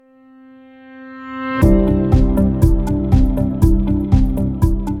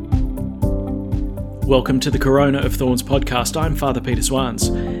Welcome to the Corona of Thorns podcast. I'm Father Peter Swans,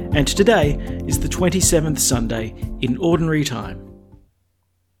 and today is the 27th Sunday in Ordinary Time.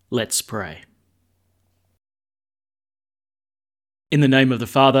 Let's pray. In the name of the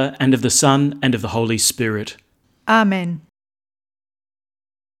Father, and of the Son, and of the Holy Spirit. Amen.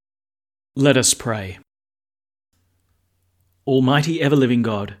 Let us pray. Almighty ever-living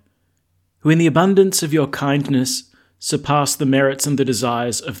God, who in the abundance of your kindness surpass the merits and the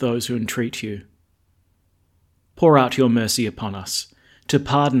desires of those who entreat you, pour out your mercy upon us, to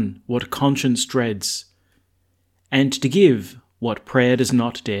pardon what conscience dreads, and to give what prayer does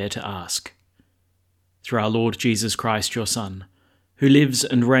not dare to ask. Through our Lord Jesus Christ, your Son, who lives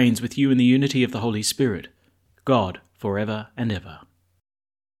and reigns with you in the unity of the Holy Spirit, God, for ever and ever.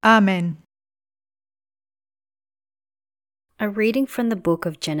 Amen. A reading from the book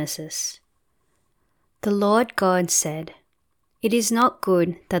of Genesis. The Lord God said, "It is not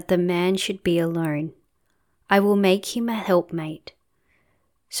good that the man should be alone. I will make him a helpmate."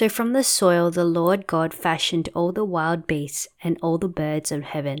 So from the soil the Lord God fashioned all the wild beasts and all the birds of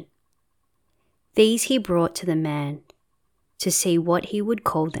heaven. These he brought to the man, to see what he would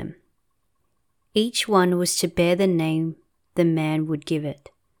call them. Each one was to bear the name the man would give it.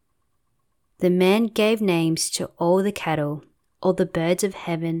 The man gave names to all the cattle, all the birds of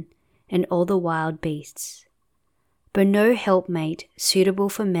heaven, and all the wild beasts. But no helpmate suitable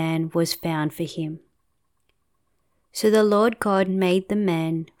for man was found for him. So the Lord God made the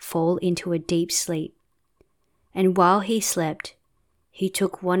man fall into a deep sleep, and while he slept, he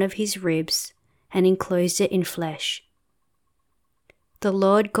took one of his ribs and enclosed it in flesh. The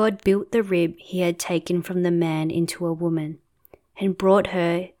Lord God built the rib he had taken from the man into a woman, and brought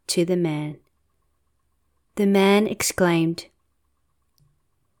her to the man. The man exclaimed,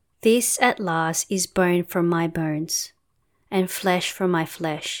 "This at last is bone from my bones, and flesh from my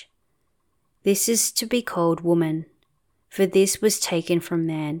flesh. This is to be called woman, for this was taken from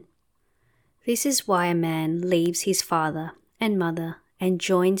man. This is why a man leaves his father and mother and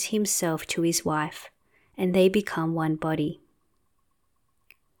joins himself to his wife, and they become one body."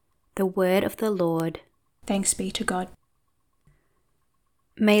 The word of the Lord. Thanks be to God.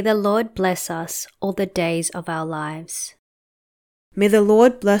 May the Lord bless us all the days of our lives. May the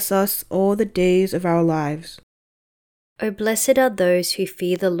Lord bless us all the days of our lives. O blessed are those who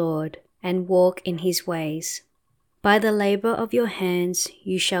fear the Lord and walk in his ways. By the labor of your hands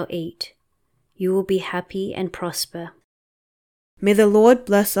you shall eat. You will be happy and prosper. May the Lord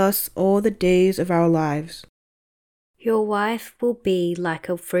bless us all the days of our lives. Your wife will be like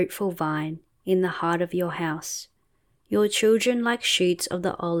a fruitful vine in the heart of your house, your children like shoots of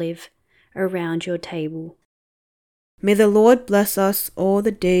the olive around your table. May the Lord bless us all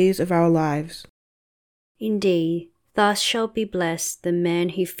the days of our lives. Indeed, thus shall be blessed the man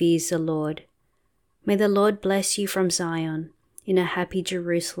who fears the Lord. May the Lord bless you from Zion, in a happy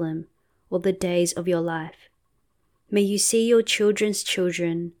Jerusalem, all the days of your life. May you see your children's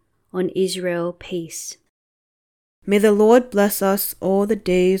children, on Israel peace. May the Lord bless us all the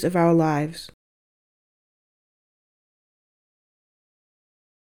days of our lives.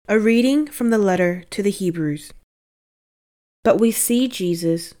 A reading from the letter to the Hebrews. But we see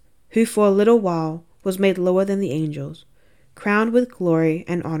Jesus, who for a little while was made lower than the angels, crowned with glory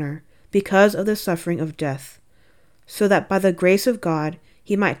and honor because of the suffering of death, so that by the grace of God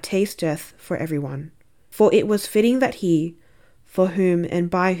he might taste death for everyone. For it was fitting that he, for whom and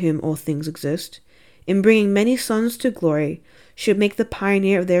by whom all things exist, in bringing many sons to glory, should make the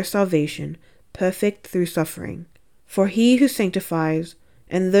pioneer of their salvation perfect through suffering. For he who sanctifies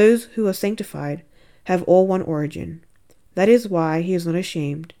and those who are sanctified have all one origin. That is why he is not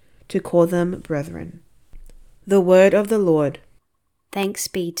ashamed to call them brethren. The word of the Lord. Thanks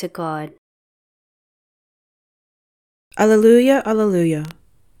be to God. Alleluia, alleluia.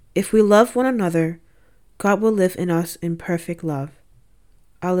 If we love one another, God will live in us in perfect love.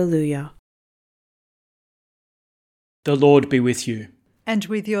 Alleluia. The Lord be with you. And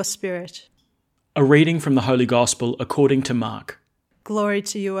with your spirit. A reading from the Holy Gospel according to Mark. Glory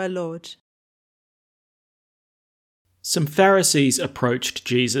to you, O Lord. Some Pharisees approached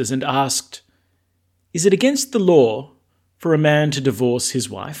Jesus and asked, "Is it against the law for a man to divorce his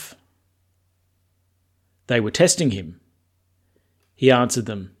wife?" They were testing him. He answered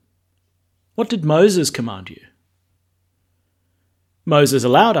them, "What did Moses command you?" "Moses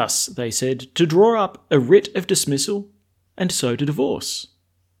allowed us," they said, "to draw up a writ of dismissal and so to divorce."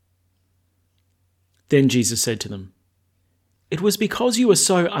 Then Jesus said to them, "It was because you were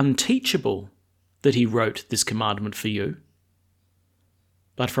so unteachable that he wrote this commandment for you.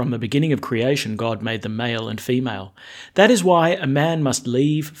 But from the beginning of creation, God made them male and female. That is why a man must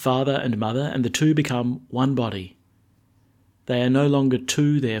leave father and mother, and the two become one body. They are no longer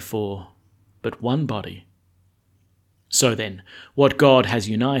two, therefore, but one body. So then, what God has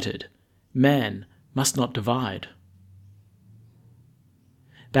united, man must not divide.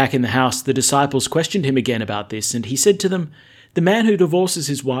 Back in the house, the disciples questioned him again about this, and he said to them, "The man who divorces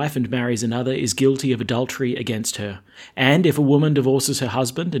his wife and marries another is guilty of adultery against her. And if a woman divorces her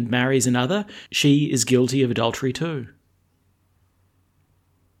husband and marries another, she is guilty of adultery too."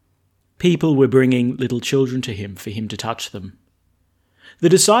 People were bringing little children to him for him to touch them. The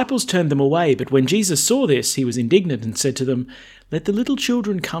disciples turned them away, but when Jesus saw this, he was indignant and said to them, "Let the little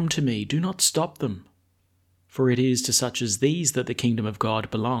children come to me, do not stop them. For it is to such as these that the kingdom of God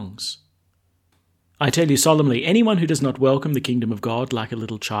belongs. I tell you solemnly, anyone who does not welcome the kingdom of God like a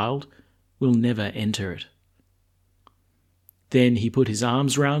little child will never enter it." Then he put his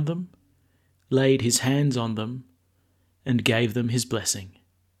arms round them, laid his hands on them, and gave them his blessing.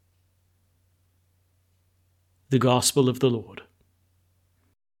 The Gospel of the Lord.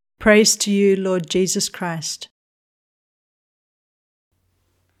 Praise to you, Lord Jesus Christ.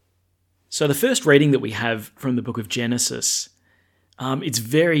 So the first reading that we have from the book of Genesis, it's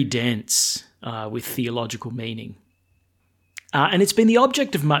very dense with theological meaning. And it's been the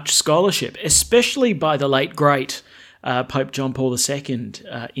object of much scholarship, especially by the late great Pope John Paul II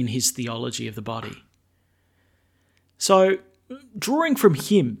in his Theology of the Body. So, drawing from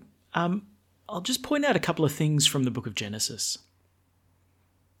him, I'll just point out a couple of things from the book of Genesis.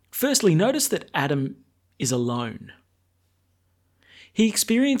 Firstly, notice that Adam is alone. He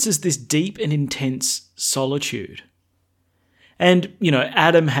experiences this deep and intense solitude. And,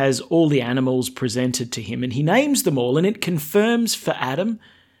 Adam has all the animals presented to him, and he names them all, and it confirms for Adam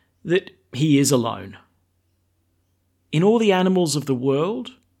that he is alone. In all the animals of the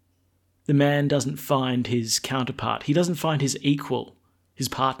world, the man doesn't find his counterpart. He doesn't find his equal, his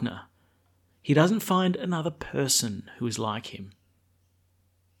partner. He doesn't find another person who is like him.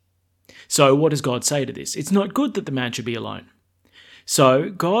 So what does God say to this? It's not good that the man should be alone. So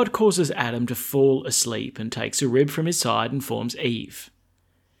God causes Adam to fall asleep and takes a rib from his side and forms Eve.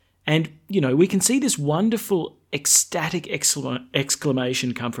 And, we can see this wonderful, ecstatic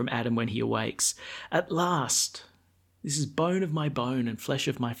exclamation come from Adam when he awakes. At last, this is bone of my bone and flesh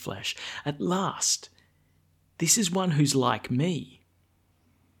of my flesh. At last, this is one who's like me.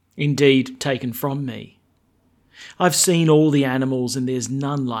 Indeed, taken from me. I've seen all the animals and there's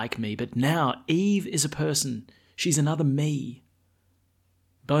none like me, but now Eve is a person. She's another me.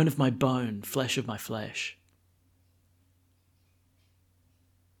 Bone of my bone, flesh of my flesh.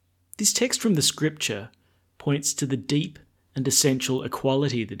 This text from the scripture points to the deep and essential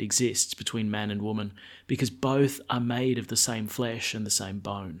equality that exists between man and woman, because both are made of the same flesh and the same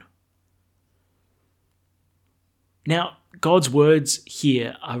bone. Now, God's words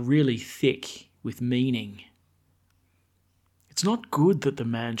here are really thick with meaning. It's not good that the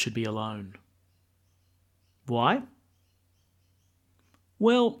man should be alone. Why?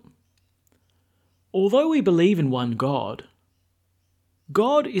 Well, although we believe in one God,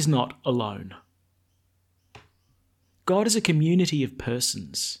 God is not alone. God is a community of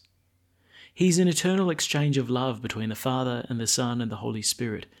persons. He's an eternal exchange of love between the Father and the Son and the Holy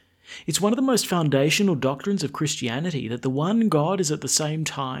Spirit. It's one of the most foundational doctrines of Christianity that the one God is at the same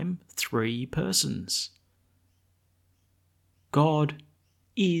time three persons. God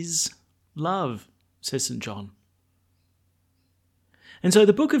is love, says St. John. And so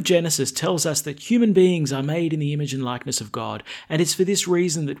the book of Genesis tells us that human beings are made in the image and likeness of God, and it's for this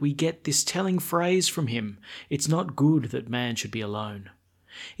reason that we get this telling phrase from him: it's not good that man should be alone.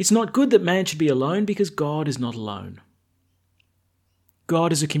 It's not good that man should be alone because God is not alone.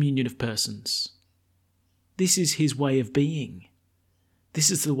 God is a communion of persons. This is his way of being.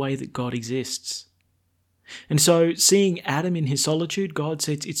 This is the way that God exists. And so, seeing Adam in his solitude, God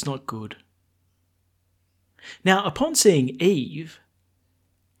says it's not good. Now, upon seeing Eve,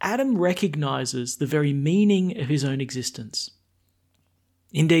 Adam recognizes the very meaning of his own existence.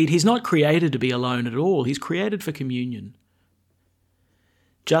 Indeed, he's not created to be alone at all. He's created for communion.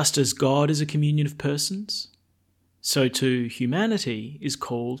 Just as God is a communion of persons, so too humanity is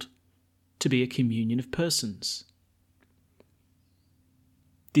called to be a communion of persons.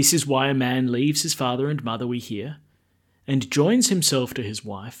 This is why a man leaves his father and mother, we hear, and joins himself to his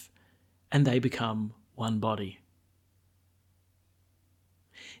wife, and they become one body.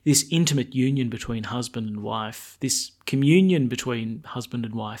 This intimate union between husband and wife, this communion between husband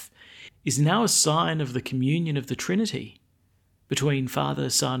and wife, is now a sign of the communion of the Trinity between Father,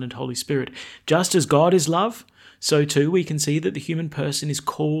 Son, and Holy Spirit. Just as God is love, so too we can see that the human person is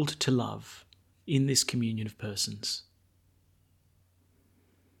called to love in this communion of persons.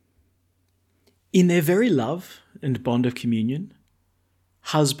 In their very love and bond of communion,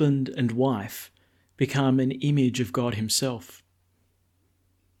 husband and wife become an image of God himself.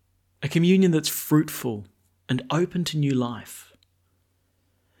 A communion that's fruitful and open to new life.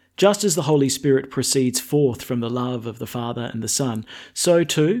 Just as the Holy Spirit proceeds forth from the love of the Father and the Son, so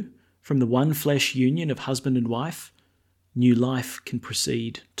too, from the one flesh union of husband and wife, new life can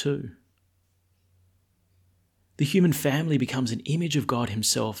proceed too. The human family becomes an image of God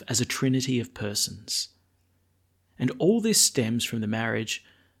himself as a trinity of persons. And all this stems from the marriage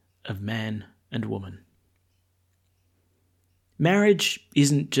of man and woman. Marriage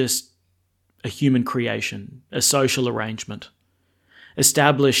isn't just a human creation, a social arrangement,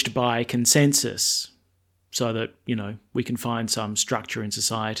 established by consensus so that, we can find some structure in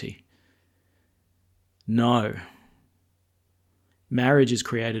society. No. Marriage is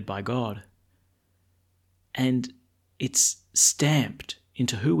created by God, and it's stamped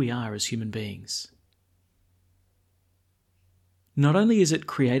into who we are as human beings. Not only is it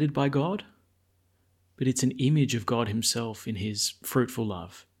created by God, but it's an image of God himself in his fruitful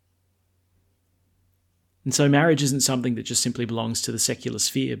love. And so marriage isn't something that just simply belongs to the secular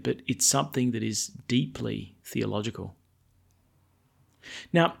sphere, but it's something that is deeply theological.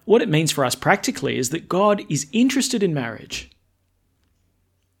 Now, what it means for us practically is that God is interested in marriage.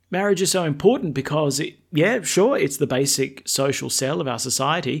 Marriage is so important because it's the basic social cell of our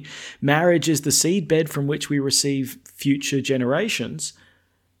society. Marriage is the seedbed from which we receive future generations.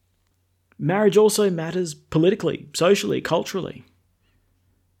 Marriage also matters politically, socially, culturally.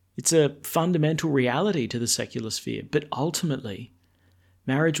 It's a fundamental reality to the secular sphere, but ultimately,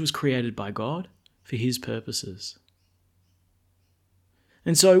 marriage was created by God for his purposes.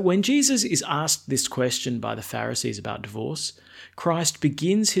 And so when Jesus is asked this question by the Pharisees about divorce, Christ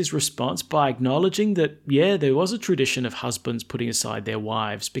begins his response by acknowledging that, there was a tradition of husbands putting aside their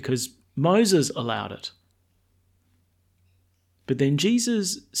wives because Moses allowed it. But then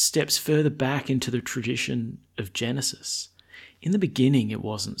Jesus steps further back into the tradition of Genesis. In the beginning, it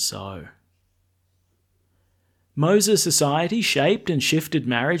wasn't so. Moses' society shaped and shifted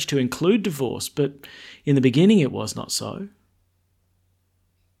marriage to include divorce, but in the beginning, it was not so.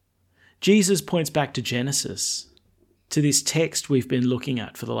 Jesus points back to Genesis, to this text we've been looking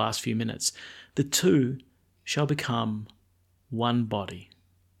at for the last few minutes. The two shall become one body.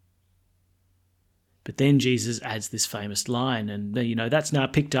 But then Jesus adds this famous line, and that's now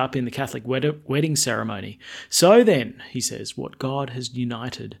picked up in the Catholic wedding ceremony. So then, he says, what God has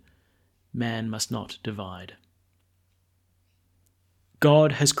united, man must not divide.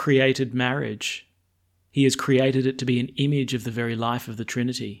 God has created marriage. He has created it to be an image of the very life of the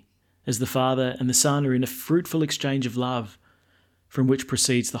Trinity, as the Father and the Son are in a fruitful exchange of love, from which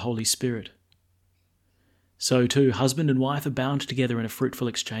proceeds the Holy Spirit. So too, husband and wife are bound together in a fruitful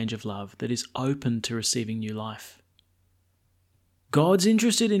exchange of love that is open to receiving new life. God's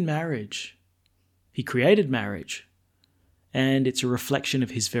interested in marriage. He created marriage, and it's a reflection of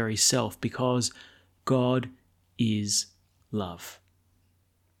his very self because God is love.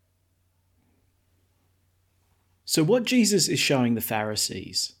 So what Jesus is showing the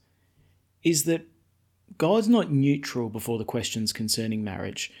Pharisees is that God's not neutral before the questions concerning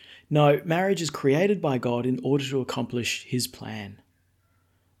marriage. No, marriage is created by God in order to accomplish his plan.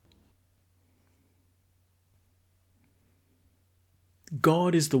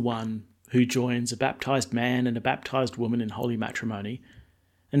 God is the one who joins a baptized man and a baptized woman in holy matrimony.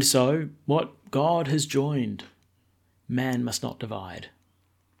 And so, what God has joined, man must not divide.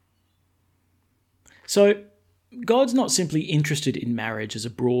 So, God's not simply interested in marriage as a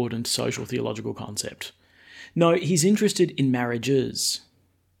broad and social theological concept. No, he's interested in marriages.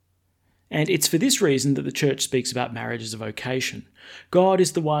 And it's for this reason that the church speaks about marriage as a vocation. God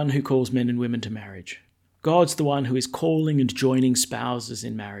is the one who calls men and women to marriage. God's the one who is calling and joining spouses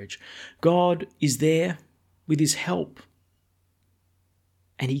in marriage. God is there with his help.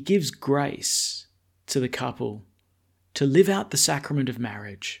 And he gives grace to the couple to live out the sacrament of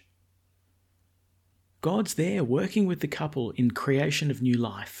marriage. God's there working with the couple in creation of new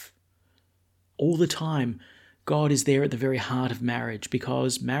life. All the time, God is there at the very heart of marriage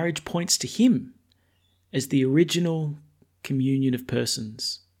because marriage points to him as the original communion of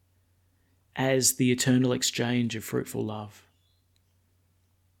persons, as the eternal exchange of fruitful love.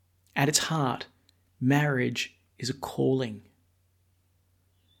 At its heart, marriage is a calling.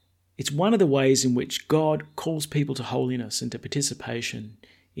 It's one of the ways in which God calls people to holiness and to participation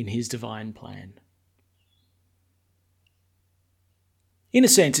in his divine plan. In a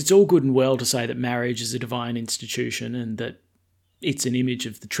sense, it's all good and well to say that marriage is a divine institution and that it's an image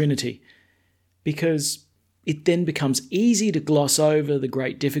of the Trinity, because it then becomes easy to gloss over the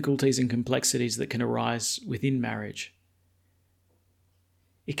great difficulties and complexities that can arise within marriage.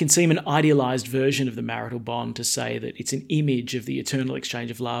 It can seem an idealized version of the marital bond to say that it's an image of the eternal exchange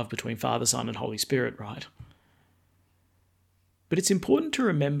of love between Father, Son, and Holy Spirit, right? But it's important to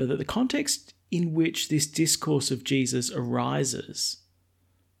remember that the context in which this discourse of Jesus arises,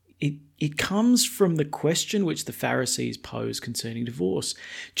 it comes from the question which the Pharisees pose concerning divorce.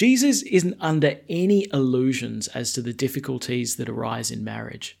 Jesus isn't under any illusions as to the difficulties that arise in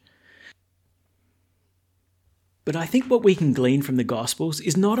marriage. But I think what we can glean from the Gospels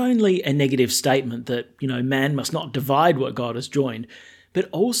is not only a negative statement that, man must not divide what God has joined, but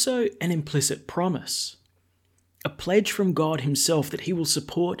also an implicit promise, a pledge from God himself that he will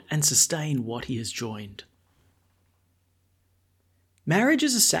support and sustain what he has joined. Marriage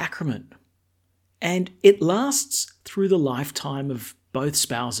is a sacrament, and it lasts through the lifetime of both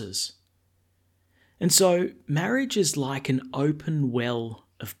spouses. And so marriage is like an open well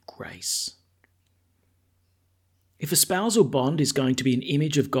of grace. If a spousal bond is going to be an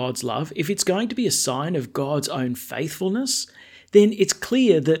image of God's love, if it's going to be a sign of God's own faithfulness, then it's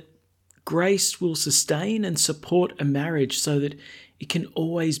clear that grace will sustain and support a marriage so that it can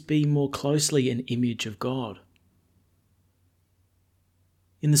always be more closely an image of God.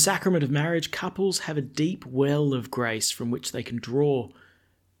 In the sacrament of marriage, couples have a deep well of grace from which they can draw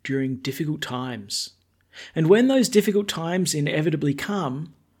during difficult times. And when those difficult times inevitably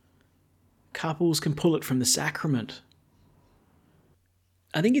come, couples can pull it from the sacrament.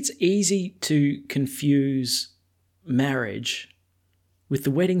 I think it's easy to confuse marriage with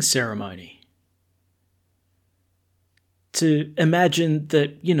the wedding ceremony. To imagine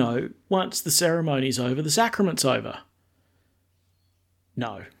that, once the ceremony's over, the sacrament's over.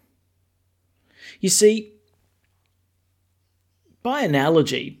 No. You see, by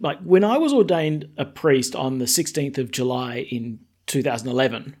analogy, like when I was ordained a priest on the 16th of July in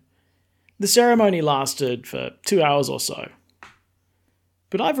 2011, the ceremony lasted for 2 hours or so.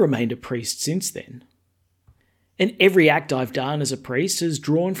 But I've remained a priest since then. And every act I've done as a priest has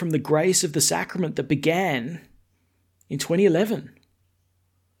drawn from the grace of the sacrament that began in 2011.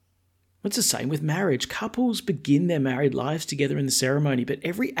 It's the same with marriage. Couples begin their married lives together in the ceremony, but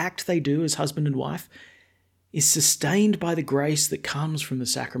every act they do as husband and wife is sustained by the grace that comes from the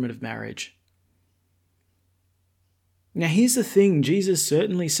sacrament of marriage. Now here's the thing, Jesus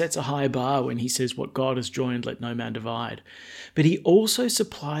certainly sets a high bar when he says what God has joined, let no man divide. But he also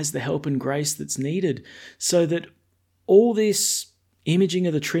supplies the help and grace that's needed so that all this imaging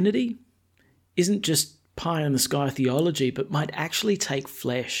of the Trinity isn't just pie in the sky theology, but might actually take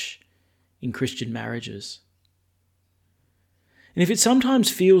flesh in Christian marriages. And if it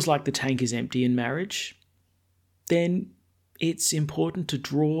sometimes feels like the tank is empty in marriage, then it's important to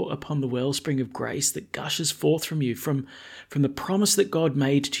draw upon the wellspring of grace that gushes forth from you, from the promise that God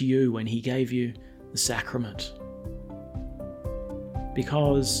made to you when he gave you the sacrament.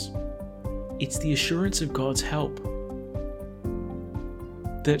 Because it's the assurance of God's help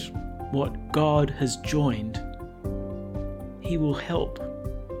that what God has joined, he will help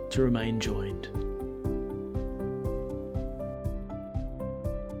to remain joined.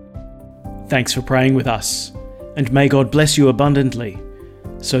 Thanks for praying with us, and may God bless you abundantly,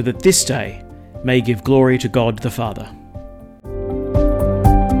 so that this day may give glory to God the Father.